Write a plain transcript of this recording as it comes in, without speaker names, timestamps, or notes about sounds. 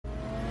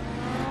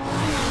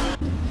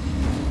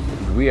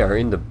we are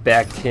in the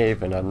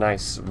Batcave in a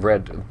nice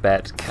red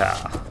bat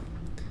car.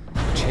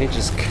 It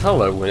changes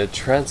color when it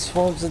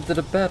transforms into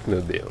the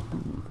Batmobile.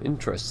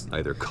 Interesting.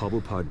 Either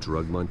Cobblepot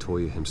drugged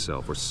Montoya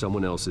himself or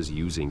someone else is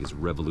using his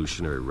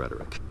revolutionary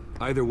rhetoric.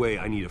 Either way,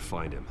 I need to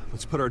find him.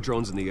 Let's put our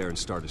drones in the air and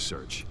start a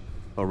search.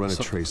 I'll run a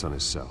trace on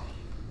his cell.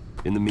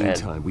 In the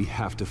meantime, we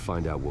have to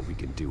find out what we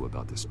can do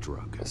about this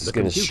drug. The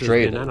computer's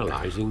been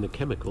analyzing the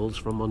chemicals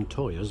from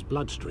Montoya's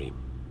bloodstream.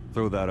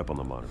 Throw that up on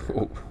the monitor.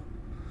 Oh.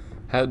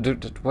 How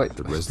did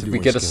we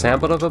get a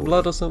sample of the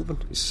blood or something?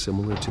 Is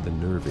similar to the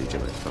nerve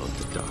agent I found at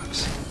the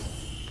docks.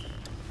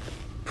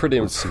 Pretty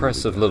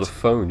impressive little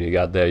phone you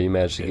got there. You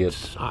managed to get.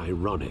 It's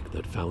ironic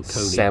that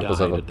Falcone samples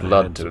died of at the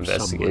blood hands to of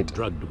someone investigate.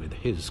 drugged with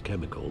his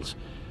chemicals.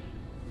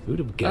 Who'd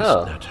have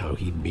guessed that's how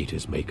he'd meet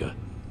his maker?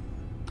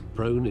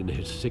 Prone in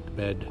his sick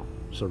bed,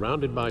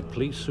 surrounded by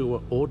police who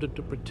were ordered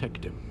to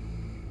protect him.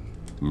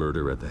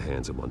 Murder at the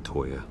hands of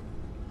Montoya.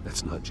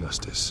 That's not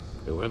justice.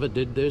 Whoever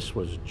did this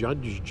was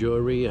judge,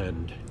 jury,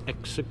 and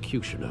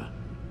executioner.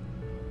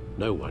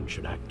 No one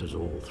should act as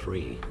all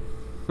three.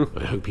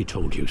 I hope he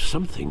told you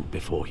something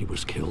before he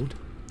was killed.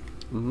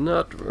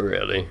 Not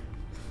really.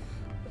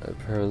 My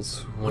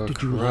parents were What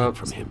did you learn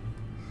from him?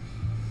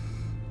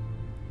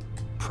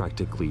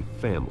 Practically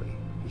family,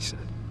 he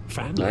said.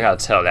 Family? I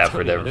gotta tell that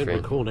for I everything.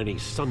 don't recall any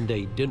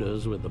Sunday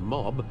dinners with the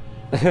mob.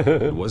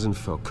 It wasn't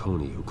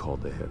Falcone who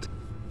called the hit.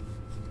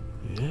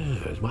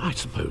 Yes, well, I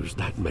suppose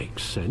that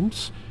makes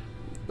sense.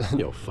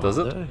 Your Does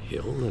it? father,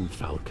 Hill, and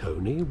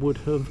Falcone would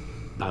have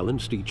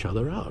balanced each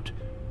other out.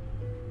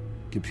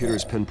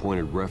 Computers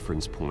pinpointed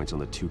reference points on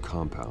the two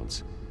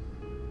compounds.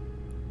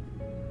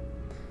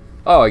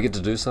 Oh, I get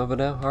to do something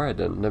now? Alright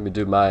then, let me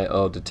do my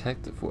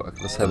detective work.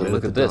 Let's have a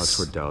look at this.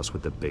 The docks were doused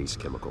with the base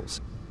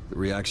chemicals. The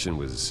reaction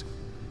was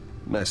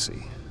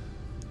messy.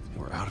 They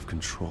were out of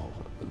control.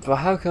 But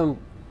how come...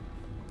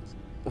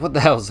 What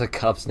the hell is the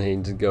cop's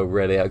name to go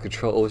really out of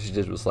control? All she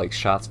did was like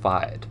shots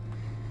fired.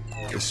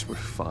 This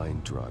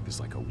refined drug is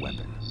like a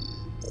weapon.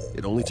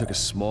 It only took a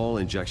small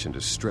injection to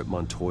strip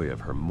Montoya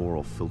of her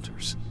moral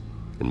filters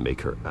and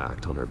make her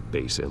act on her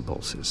base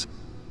impulses.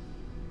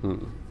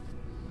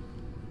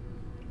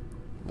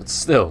 But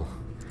still.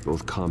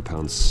 Both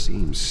compounds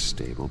seem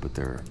stable, but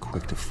they're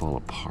quick to fall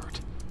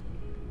apart.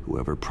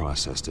 Whoever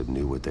processed it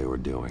knew what they were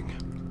doing.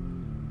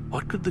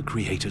 What could the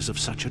creators of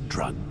such a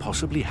drug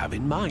possibly have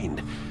in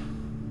mind?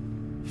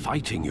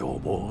 Fighting your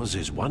wars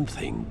is one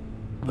thing,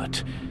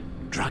 but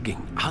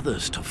drugging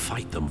others to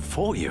fight them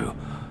for you?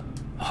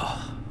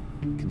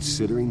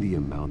 Considering the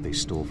amount they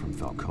stole from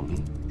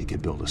Falcone, they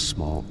could build a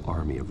small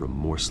army of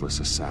remorseless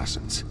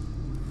assassins.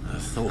 The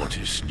thought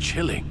is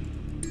chilling.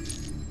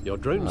 Your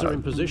drones are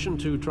in position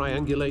to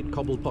triangulate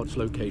Cobblepot's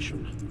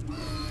location.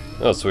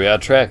 Oh, so we are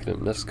tracking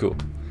him. That's cool.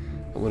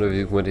 I wonder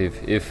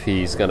if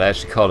he's gonna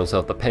actually call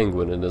himself the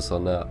Penguin in this or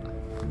not.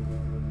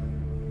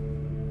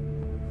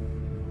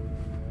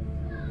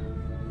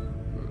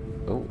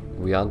 Oh,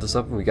 we onto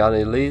something? We got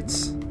any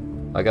leads?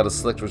 I gotta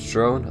select which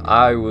drone.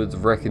 I would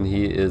reckon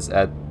he is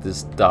at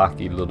this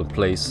docky little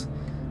place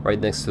right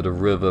next to the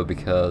river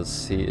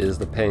because he is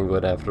the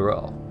Penguin after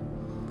all.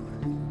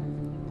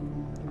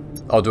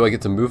 Oh, do I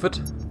get to move it?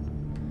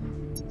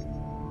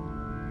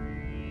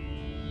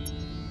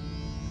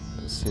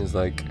 It seems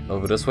like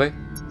over this way.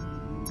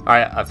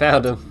 Alright, I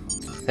found him.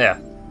 Yeah.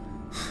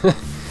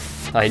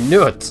 I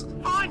knew it!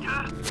 Find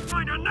her!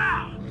 Find her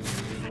now!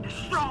 Send a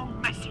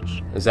strong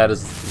message. Is that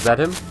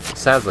him?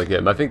 Sounds like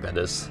him. I think that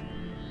is.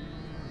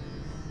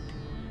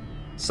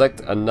 Select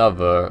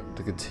another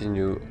to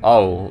continue.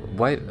 Oh,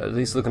 wait. At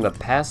least looking at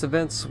past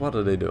events? What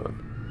are they doing?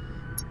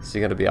 Is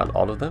he gonna be on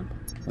all of them?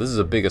 This is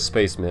a bigger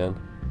space, man.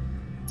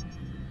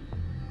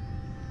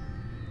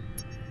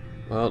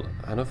 Well,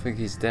 I don't think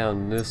he's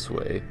down this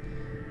way.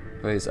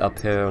 But he's up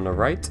here on the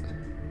right.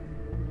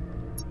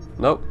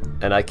 Nope.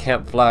 And I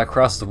can't fly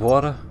across the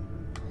water?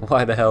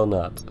 Why the hell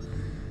not?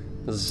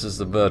 This is just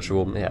a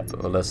virtual map,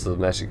 unless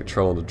I'm actually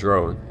controlling the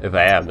drone. If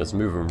I am, it's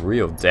moving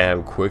real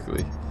damn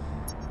quickly.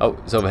 Oh,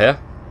 it's over here.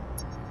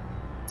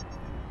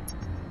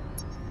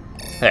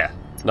 Here.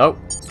 Nope.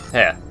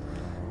 Here.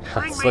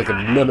 It's like a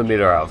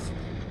millimeter off.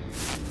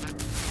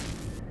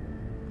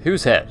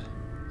 Whose head?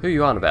 Who are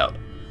you on about?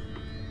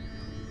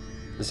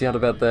 Is he on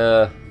about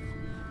the...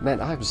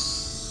 Man, I'm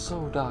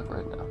so dark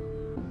right now.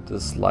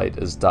 This light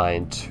is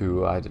dying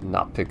too. I did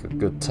not pick a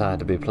good time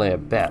to be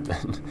playing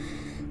Batman.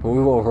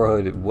 We won't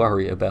really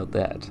worry about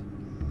that.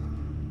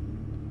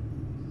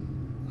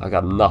 I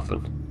got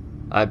nothing.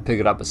 I ain't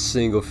picking up a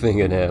single thing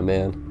in here,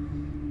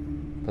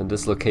 man. And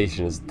this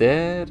location is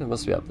dead. It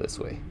must be up this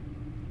way.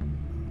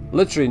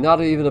 Literally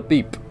not even a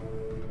beep.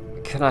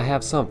 Can I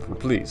have something,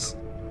 please?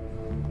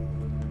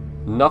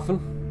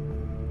 Nothing?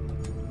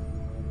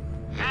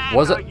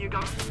 Was it?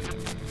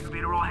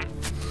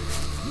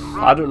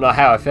 I don't know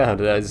how I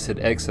found it. I just hit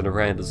X in a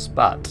random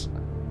spot.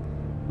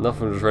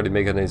 Nothing was really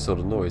making any sort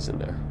of noise in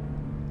there.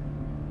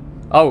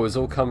 Oh, it's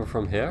all coming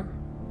from here?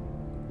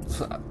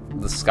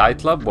 The Sky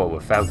Club? What,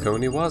 where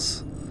Falcone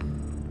was?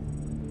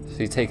 Is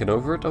he taken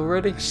over it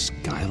already?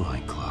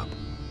 Skyline Club.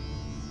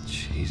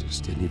 Jesus,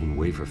 didn't even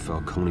wait for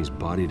Falcone's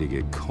body to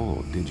get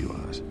cold, did you,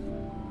 Oz?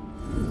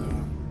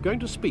 Going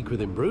to speak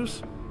with him,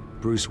 Bruce?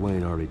 Bruce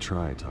Wayne already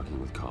tried talking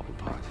with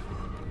Cobblepot.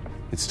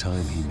 It's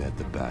time he met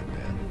the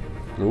Batman.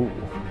 Ooh.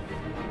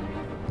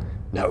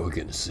 Now we're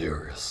getting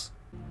serious.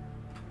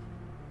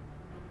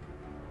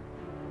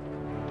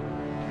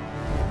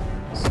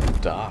 It's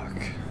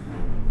dark.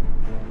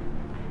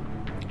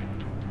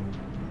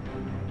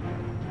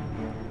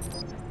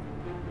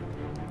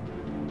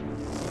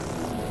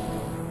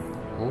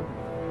 Oh,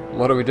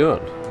 what are we doing?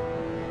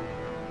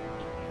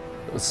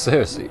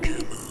 Seriously. Come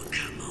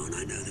on,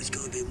 I know there's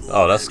gotta be more.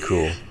 Oh, that's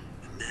cool.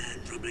 The man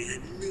probably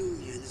had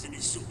millions in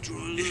his sock drawer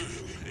alone.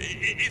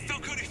 If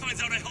Falcone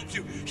finds out I helped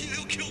you,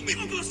 he'll kill me.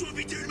 Your boss won't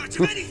be doing much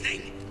of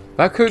anything.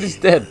 Valkyrie's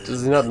dead.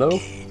 Does he not know?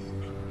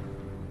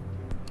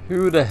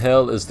 Who the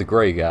hell is the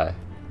gray guy?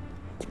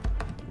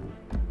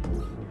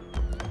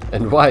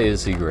 And why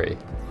is he gray?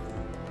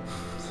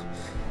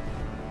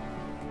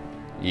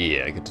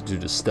 Yeah, I get to do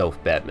the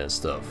stealth Batman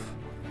stuff.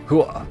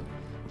 Hooah!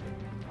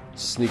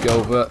 Sneak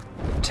over,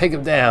 take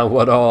him down.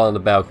 What all on the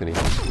balcony?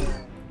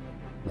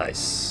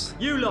 Nice.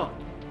 You lot,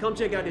 come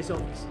check out this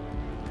office.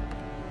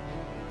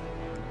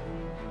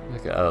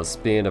 Look at us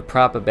being a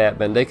proper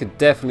Batman. They could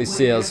definitely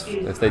see us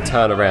if they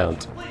turn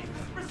around.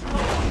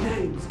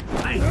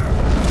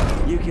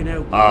 You can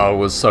help me. Oh, it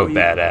was so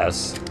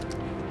badass.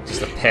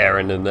 Just a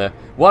parent in there.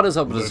 What is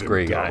up with this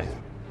gray guy?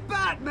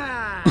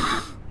 Batman!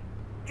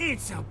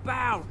 It's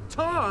about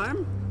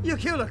time. You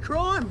kill a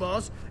crime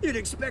boss, you'd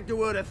expect a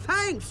word of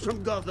thanks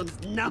from Gotham's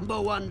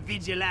 #1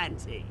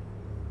 vigilante.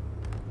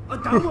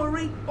 Don't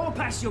worry, I'll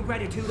pass your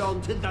gratitude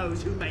on to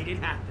those who made it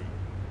happen.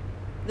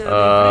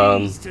 They'll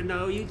be pleased to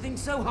know you think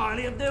so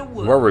highly of their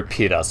work. We'll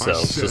repeat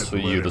ourselves just for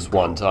you this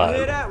one Hear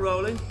time. that,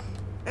 Roland?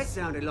 That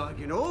sounded like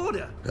an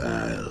order.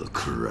 I'll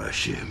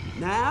crush him.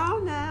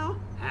 Now,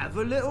 have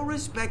a little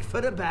respect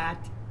for the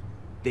Bat.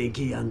 Think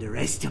he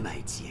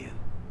underestimates you.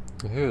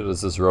 Who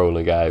does this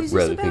Roland guy Is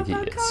really this think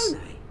about he is?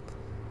 Falcone?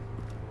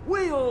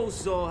 We all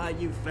saw how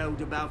you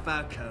felt about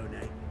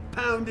Falcone.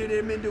 Pounded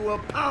him into a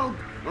pulp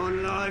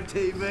on live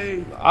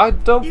TV. I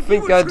don't If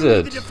think you were I truly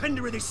did. the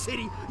defender of this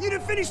city, you'd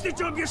have finished the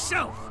job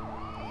yourself.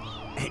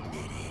 Admit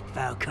it,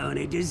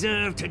 Falcone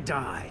deserved to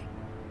die.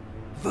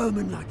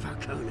 Vermin like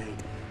Falcone,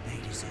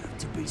 they deserve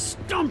to be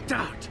stomped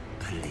out.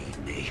 Believe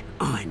me,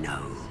 I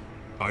know.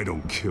 I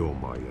don't kill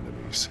my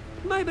enemies.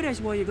 Maybe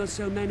that's why you got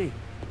so many.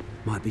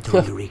 Might be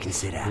time to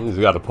reconsider. He's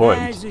got a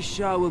point. As a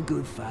show of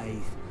good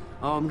faith,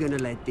 I'm gonna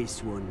let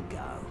this one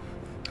go.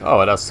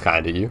 Oh, that's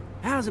kind of you.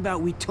 How's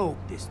about we talk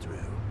this through?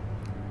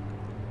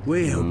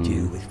 We helped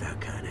you with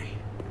Falcone.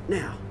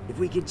 Now, if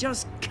we could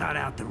just cut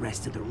out the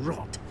rest of the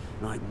rot,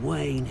 like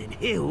Wayne and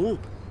Hill,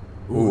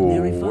 ordinary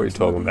what are you folks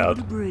talking might be able about?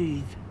 to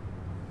breathe.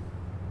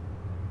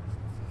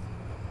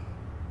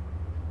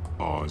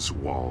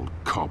 Oswald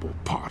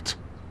Cobblepot.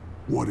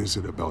 What is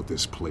it about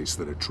this place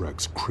that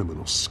attracts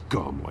criminal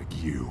scum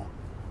like you?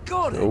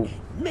 Gotta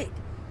admit,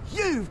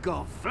 you've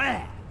got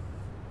flair.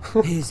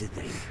 Here's the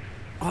thing.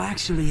 I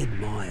actually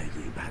admire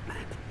you,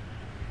 Batman.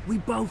 We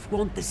both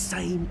want the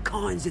same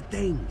kinds of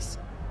things.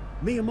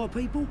 Me and my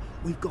people,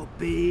 we've got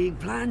big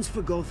plans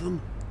for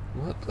Gotham.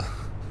 What?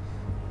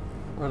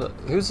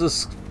 Who's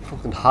this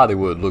fucking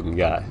Hollywood-looking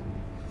guy?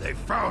 They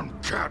found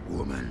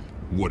Catwoman.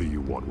 What do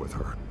you want with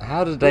her?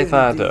 How did they Well,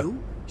 find the her? deal,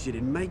 she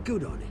didn't make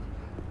good on it.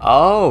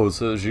 Oh,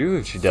 so it was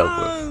you she dealt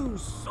with.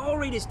 So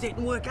sorry this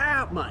didn't work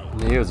out,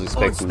 mate. He was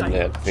expecting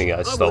that thing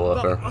I stole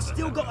of her. I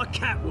still got a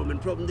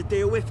Catwoman problem to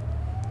deal with.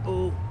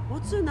 Oh,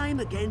 what's her name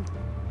again?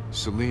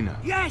 Selena.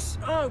 Yes!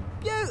 Oh,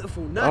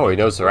 beautiful name. Oh, he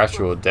knows her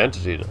actual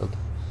identity then.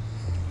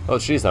 Oh,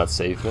 she's not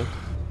safe, man.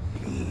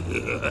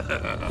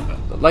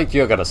 Like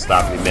you're gonna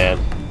stop me, man.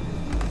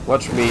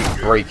 Watch me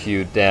break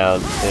you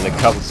down in a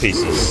couple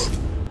pieces.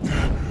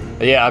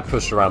 Yeah, I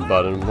pushed the wrong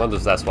button. Wonder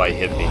if that's why he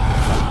hit me.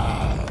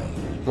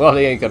 Well,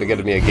 he ain't gonna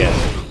get me again.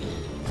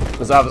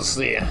 Because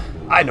obviously,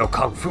 I know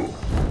Kung Fu.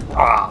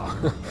 Ah.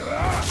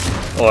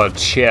 Or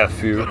Chair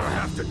Fu. Gonna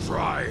have to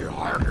try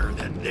harder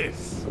than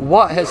this.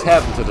 What has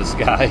happened to this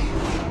guy?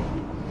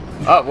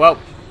 Oh, well,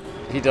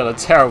 he done a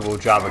terrible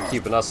job of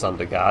keeping us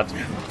under guard.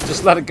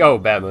 Just let it go,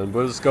 Batman.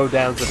 We'll just go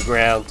down to the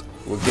ground.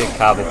 We'll get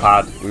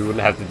Cobblepot. We wouldn't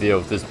have to deal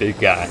with this big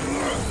guy.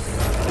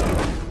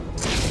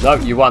 No,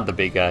 you want the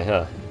big guy,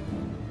 huh?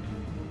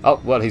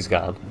 Oh, well, he's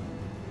gone.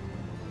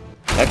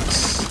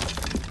 X.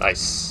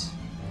 Nice.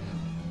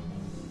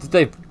 Did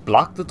they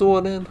block the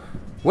door then?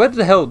 Where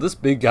the hell this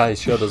big guy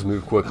shutters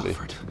move quickly?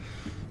 Alfred,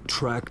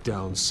 track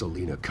down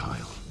Selena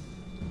Kyle.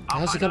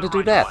 How's he gonna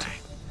do that?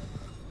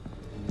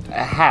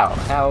 How?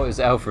 How is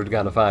Alfred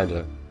gonna find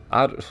her?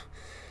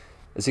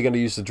 Is he gonna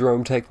use the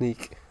drone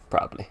technique?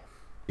 Probably.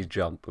 You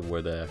jump and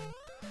we're there.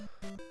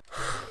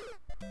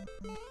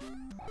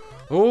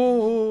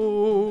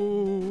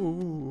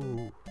 Oh,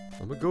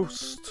 I'm a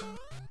ghost.